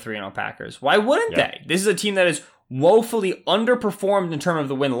against the 3-0 Packers. Why wouldn't they? This is a team that is woefully underperformed in terms of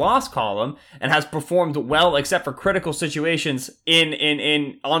the win-loss column and has performed well except for critical situations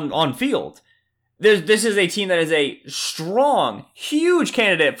on field. This is a team that is a strong, huge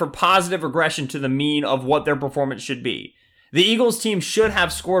candidate for positive regression to the mean of what their performance should be. The Eagles team should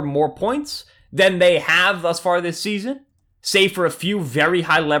have scored more points than they have thus far this season, save for a few very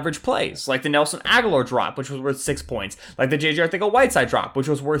high leverage plays, like the Nelson Aguilar drop, which was worth 6 points, like the J.J. Arcega-Whiteside drop, which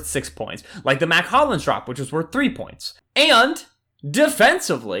was worth 6 points, like the Mac Hollins drop, which was worth 3 points. And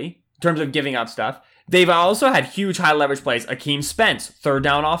defensively, in terms of giving up stuff, they've also had huge high leverage plays. Akeem Spence, third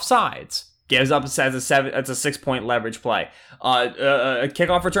down offsides, gives up it's a 6-point leverage play. A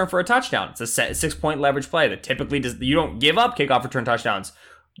kickoff return for a touchdown, it's a 6-point leverage play that typically you don't give up kickoff return touchdowns,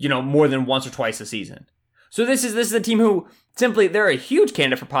 more than once or twice a season. So this is a team who simply, they're a huge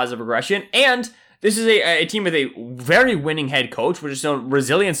candidate for positive regression, and this is a team with a very winning head coach, which has shown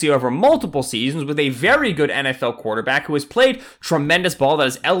resiliency over multiple seasons, with a very good NFL quarterback who has played tremendous ball that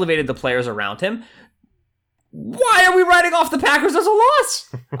has elevated the players around him. Why are we writing off the Packers as a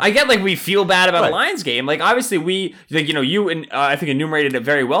loss? I get we feel bad about a Lions game. Obviously you and I think enumerated it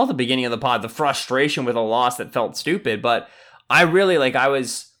very well at the beginning of the pod, the frustration with a loss that felt stupid, but I really I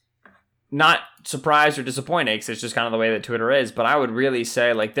was not surprised or disappointed because it's just kind of the way that Twitter is, but I would really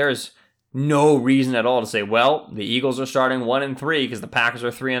say there's no reason at all to say, well, the Eagles are starting 1-3 because the Packers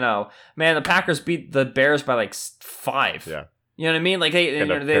are 3-0. Man, the Packers beat the Bears by 5. Yeah. You know what I mean?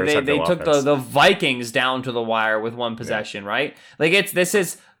 They took the Vikings down to the wire with one possession, right?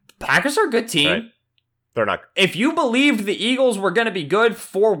 Packers are a good team. Right. They're not. If you believed the Eagles were going to be good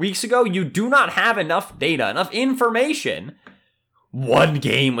 4 weeks ago, you do not have enough data, enough information. One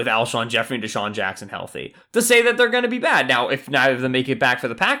game with Alshon Jeffrey and Deshaun Jackson healthy to say that they're going to be bad. Now, if neither of them make it back for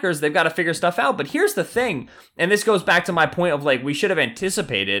the Packers, they've got to figure stuff out. But here's the thing, and this goes back to my point of we should have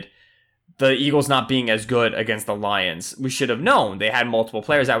anticipated the Eagles not being as good against the Lions. We should have known they had multiple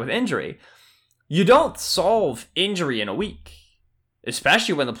players out with injury. You don't solve injury in a week,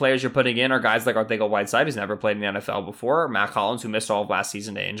 especially when the players you're putting in are guys like Arcega-Whiteside, who's never played in the NFL before, or Mac Hollins, who missed all of last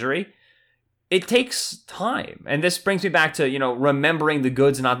season to injury. It takes time. And this brings me back to, remembering the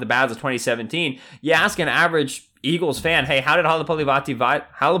goods and not the bads of 2017. You ask an average Eagles fan, hey, how did Halapoulivaati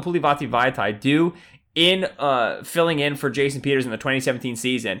Vaitai do in filling in for Jason Peters in the 2017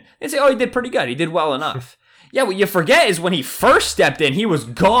 season? They say, he did pretty good. He did well enough. Yeah, what you forget is when he first stepped in, he was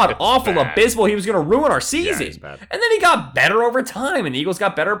god-awful, abysmal. He was going to ruin our season. Yeah, and then he got better over time, and the Eagles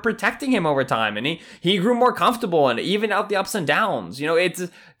got better at protecting him over time, and he grew more comfortable and evened out the ups and downs.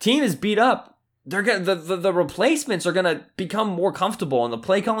 Team is beat up. They're gonna the replacements are gonna become more comfortable, and the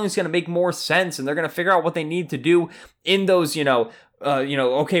play calling is gonna make more sense, and they're gonna figure out what they need to do in those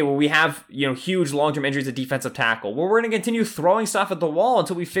we have huge long-term injuries at defensive tackle. Well, we're gonna continue throwing stuff at the wall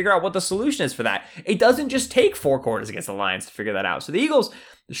until we figure out what the solution is for that. It doesn't just take 4 quarters against the Lions to figure that out. So the Eagles,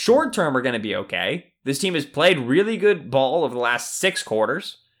 short term, are gonna be okay. This team has played really good ball over the last 6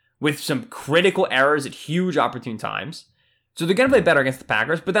 quarters with some critical errors at huge opportune times. So they're going to play better against the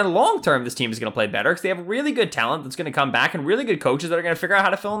Packers, but then long-term, this team is going to play better because they have really good talent that's going to come back and really good coaches that are going to figure out how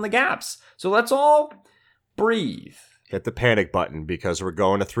to fill in the gaps. So let's all breathe. Hit the panic button because we're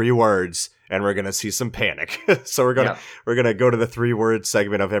going to 3 words and we're going to see some panic. So we're going to go to the 3-word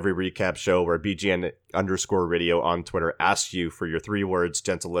segment of every recap show where BGN_radio on Twitter asks you for your 3 words,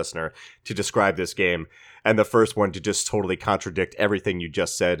 gentle listener, to describe this game. And the first one to just totally contradict everything you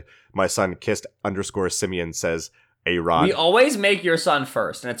just said. My son Kist_Simeon says, A-Rod. We always make your son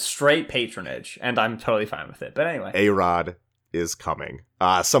first, and it's straight patronage, and I'm totally fine with it. But anyway, A-Rod is coming.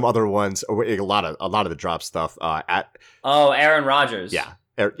 Some other ones, a lot of the drop stuff. Aaron Rodgers. Yeah.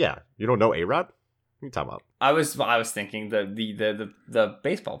 You don't know A-Rod? What are you talking about? I was thinking the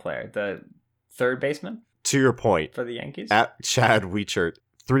baseball player, the third baseman. To your point, for the Yankees, at Chad Weichert,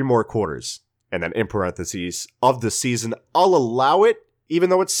 3 more quarters, and then in parentheses of the season. I'll allow it, even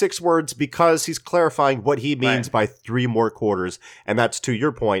though it's 6 words, because he's clarifying what he means by 3 more quarters. And that's to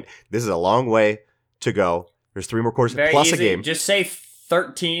your point. This is a long way to go. There's 3 more quarters Very plus easy. a game. Just say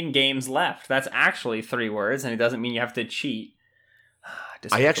 13 games left. That's actually 3 words, and it doesn't mean you have to cheat.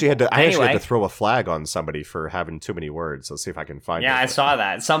 I actually had to throw a flag on somebody for having too many words. Let's see if I can find it. Yeah, I saw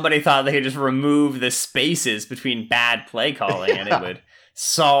that. Somebody thought they could just remove the spaces between bad play calling and it would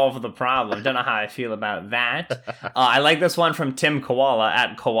solve the problem. Don't know how I feel about that. I like this one from Tim Koala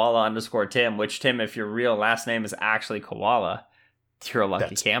at Koala_Tim, which, Tim, if your real last name is actually Koala, you're a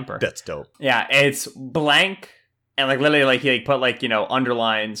lucky camper. That's dope. Yeah, it's blank. And like literally, like he put like,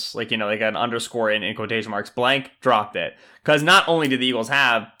 underlines, like, like an underscore in quotation marks, blank, dropped it. Because not only did the Eagles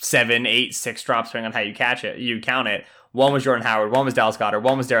have 7, 8, 6 drops, depending on how you count it. One was Jordan Howard, one was Dallas Goedert,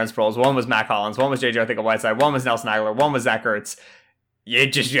 one was Darren Sproles, one was Matt Collins, one was J.J. Arcega-Whiteside, one was Nelson Aguilar, one was Zach Ertz.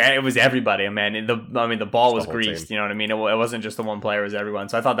 It was everybody, man. The ball was greased. Team. You know what I mean? It wasn't just the one player; it was everyone.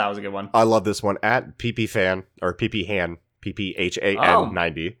 So I thought that was a good one. I love this one at PPFan or PPHan, PPHAN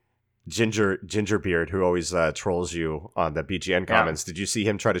 90. Ginger Beard, who always trolls you on the BGN comments. Yeah. Did you see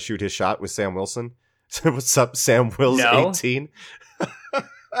him try to shoot his shot with Sam Wilson? What's up, Sam Wills 18?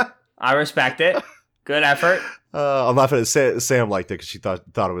 I respect it. Good effort. I'm not going to say Sam liked it because she thought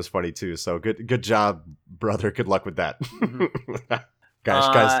it was funny too. So good job, brother. Good luck with that. Mm-hmm.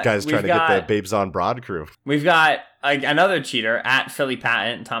 guys trying to get the Babes on Broad crew. We've got another cheater at Philly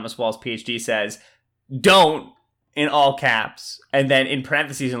Patent. Thomas Walls PhD says, "Don't," in all caps, and then in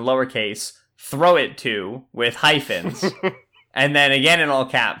parentheses in lowercase, "throw it to," with hyphens. And then again in all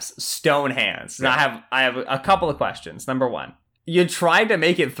caps, "stone hands." Now I have a couple of questions. Number one, you tried to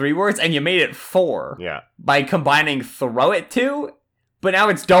make it 3 words and you made it 4. Yeah. By combining "throw it to," but now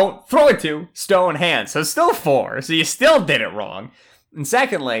it's "don't throw it to," "stone hands." So still 4. So you still did it wrong. And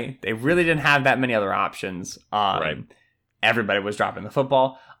secondly, they really didn't have that many other options. Right. Everybody was dropping the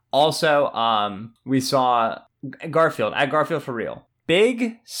football. Also, we saw Garfield at Garfield for real.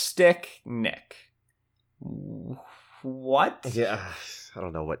 Big Stick Nick. What? Yeah, I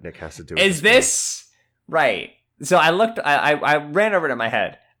don't know what Nick has to do with this. Right. So I looked, I ran over it in my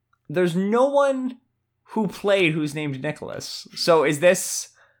head. There's no one who played who's named Nicholas. So is this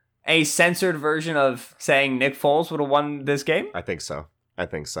a censored version of saying Nick Foles would have won this game? I think so.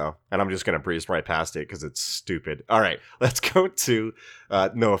 And I'm just going to breeze right past it because it's stupid. All right, let's go to,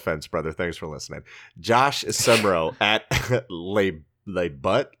 no offense, brother. Thanks for listening. Josh Semro at Lebut,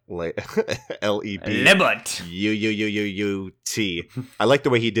 L-E-B. Lebut. U-U-U-U-U-T. I like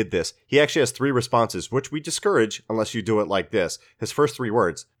the way he did this. He actually has 3 responses, which we discourage unless you do it like this. His first 3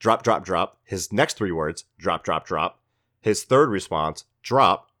 words, drop, drop, drop. His next 3 words, drop, drop, drop. His third response,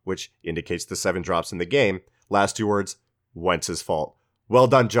 drop, which indicates the 7 drops in the game. Last 2 words, Wentz's fault. Well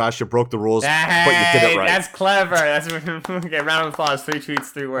done, Josh. You broke the rules, but you did it right. That's clever. Okay, round of applause. 3 tweets,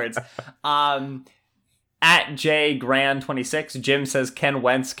 3 words. At JGran26, Jim says Ken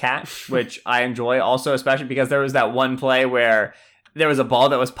Wentz catch, which I enjoy also, especially because there was that one play where there was a ball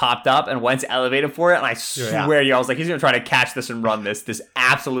that was popped up and Wentz elevated for it, and I swear to you, I was like, he's going to try to catch this and run this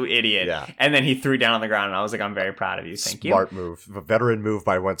absolute idiot. Yeah. And then he threw it down on the ground, and I was like, I'm very proud of you. Thank you. Smart move. A veteran move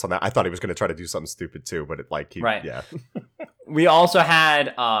by Wentz on that. I thought he was going to try to do something stupid too, but right. Yeah. We also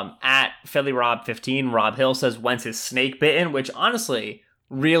had at Philly Rob 15, Rob Hill says Wentz is snake bitten, which honestly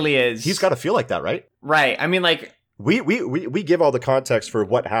really is. He's got to feel like that, right? Right. I mean, like we give all the context for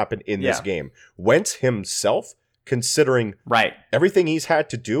what happened in this game. Wentz himself, considering everything he's had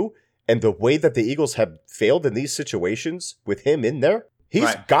to do and the way that the Eagles have failed in these situations with him in there,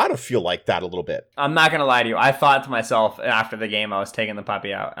 he's got to feel like that a little bit. I'm not going to lie to you. I thought to myself after the game, I was taking the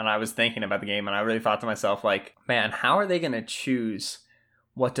puppy out and I was thinking about the game, and I really thought to myself, like, man, how are they going to choose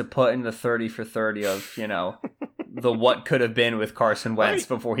what to put in the 30 for 30 of, the what could have been with Carson Wentz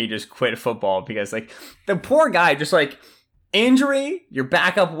before he just quit football? Because, like, the poor guy just, like, injury, your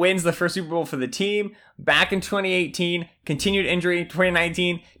backup wins the first Super Bowl for the team, back in 2018, continued injury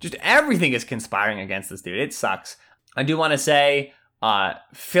 2019, just everything is conspiring against this dude. It sucks. I do want to say,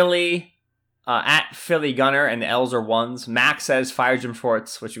 Philly, at Philly Gunner, and the L's are 1s. Max says fire Jim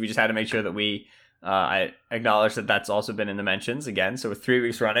Schwartz, which we just had to make sure that we I acknowledge that that's also been in the mentions again. So with 3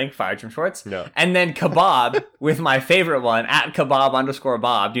 weeks running, fire Jim Schwartz. No. And then Kebab with my favorite one, at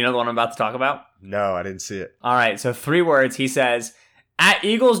Kebab_Bob. Do you know the one I'm about to talk about? No, I didn't see it. All right. So 3 words. He says, at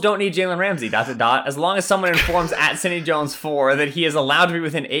Eagles don't need Jalen Ramsey, ... as long as someone informs at Cindy Jones 4 that he is allowed to be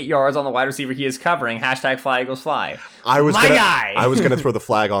within 8 yards on the wide receiver he is covering. #fly Eagles fly. I was going to throw the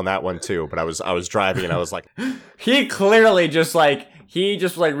flag on that one too, but I was driving and I was like, he clearly just like reading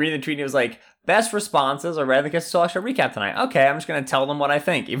the tweet and he was like, best responses are read in the Kiss Selection recap tonight. Okay, I'm just going to tell them what I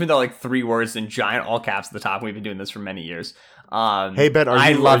think. Even though 3 words in giant all caps at the top. We've been doing this for many years. Hey Ben,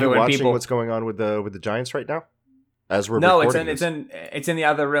 are you watching what's going on with the Giants right now? As we're recording it's in the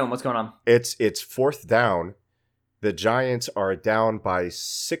other room. What's going on? It's 4th down, The Giants are down by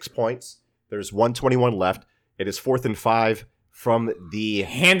 6 points. There's 1:21 left. It is 4th and 5 from the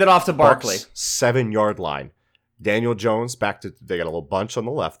hand it off to Barkley 7-yard line. Daniel Jones they got a little bunch on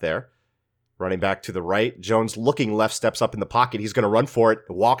the left there. Running back to the right. Jones looking left, steps up in the pocket. He's going to run for it.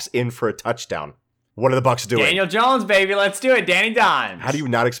 Walks in for a touchdown. What are the Bucs doing? Daniel Jones, baby. Let's do it. Danny Dimes. How do you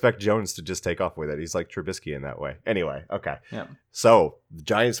not expect Jones to just take off with it? He's like Trubisky in that way. Anyway, okay. Yep. So the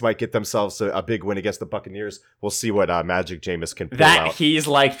Giants might get themselves a big win against the Buccaneers. We'll see what Magic Jameis can pull out. He's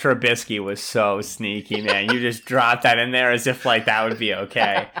like Trubisky was so sneaky, man. You just dropped that in there as if like that would be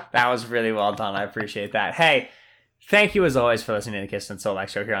okay. That was really well done. I appreciate that. Hey, thank you as always for listening to the Kiss and Solak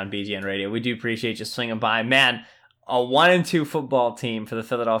Show here on BGN Radio. We do appreciate you swinging by. Man, a 1-2 football team for the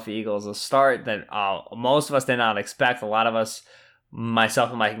Philadelphia Eagles, a start that most of us did not expect. A lot of us, myself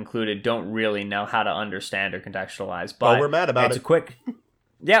and Mike included, don't really know how to understand or contextualize. But we're mad about it. It's a quick...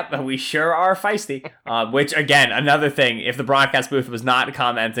 Yep, we sure are feisty. Which, again, another thing, if the broadcast booth was not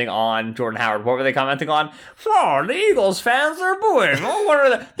commenting on Jordan Howard, what were they commenting on? Oh, the Eagles fans are booing. Oh, what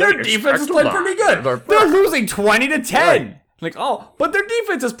are their defense is playing pretty good. They're losing 20-10. Right. Like, oh, but their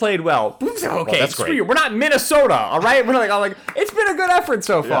defense has played well. Okay, that's great. You. We're not Minnesota, all right? We're like, it's been a good effort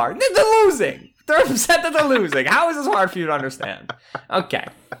so far. Yeah. They're losing. They're upset that they're losing. How is this hard for you to understand? Okay.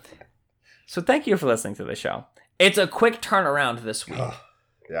 So thank you for listening to the show. It's a quick turnaround this week.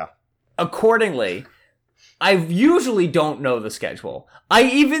 Yeah. Accordingly, I usually don't know the schedule. I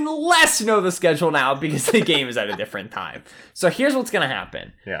even less know the schedule now because the game is at a different time. So here's what's going to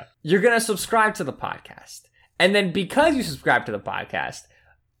happen. Yeah. You're going to subscribe to the podcast. And then because you subscribe to the podcast,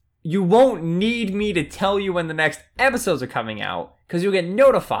 you won't need me to tell you when the next episodes are coming out because you'll get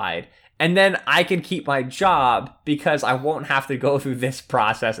notified. And then I can keep my job because I won't have to go through this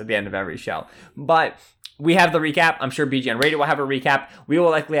process at the end of every show. But we have the recap. I'm sure BGN Radio will have a recap. We will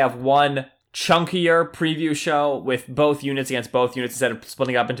likely have one chunkier preview show with both units against both units instead of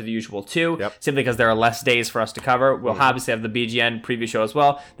splitting up into the usual two, simply because there are less days for us to cover. We'll obviously have the BGN preview show as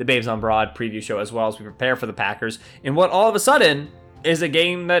well, the Babes on Broad preview show as well as we prepare for the Packers in what all of a sudden is a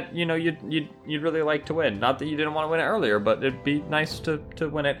game that, you know, you'd really like to win. Not that you didn't want to win it earlier, but it'd be nice to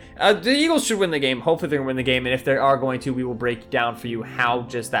win it. The Eagles should win the game. Hopefully they're going to win the game, and if they are going to, we will break down for you how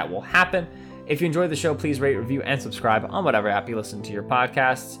just that will happen. If you enjoyed the show, please rate, review, and subscribe on whatever app you listen to your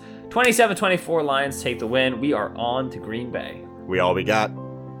podcasts. 27-24 Lions take the win. We are on to Green Bay. We all we got.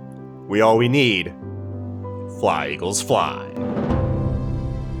 We all we need. Fly, Eagles, fly.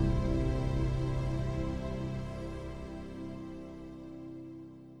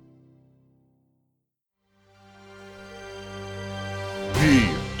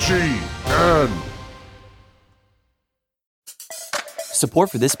 BGN.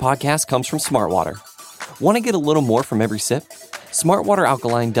 Support for this podcast comes from Smartwater. Want to get a little more from every sip? Smartwater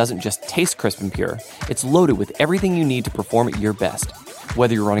Alkaline doesn't just taste crisp and pure, it's loaded with everything you need to perform at your best,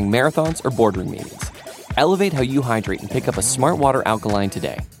 whether you're running marathons or boardroom meetings. Elevate how you hydrate and pick up a Smartwater Alkaline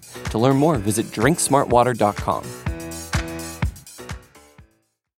today. To learn more, visit drinksmartwater.com.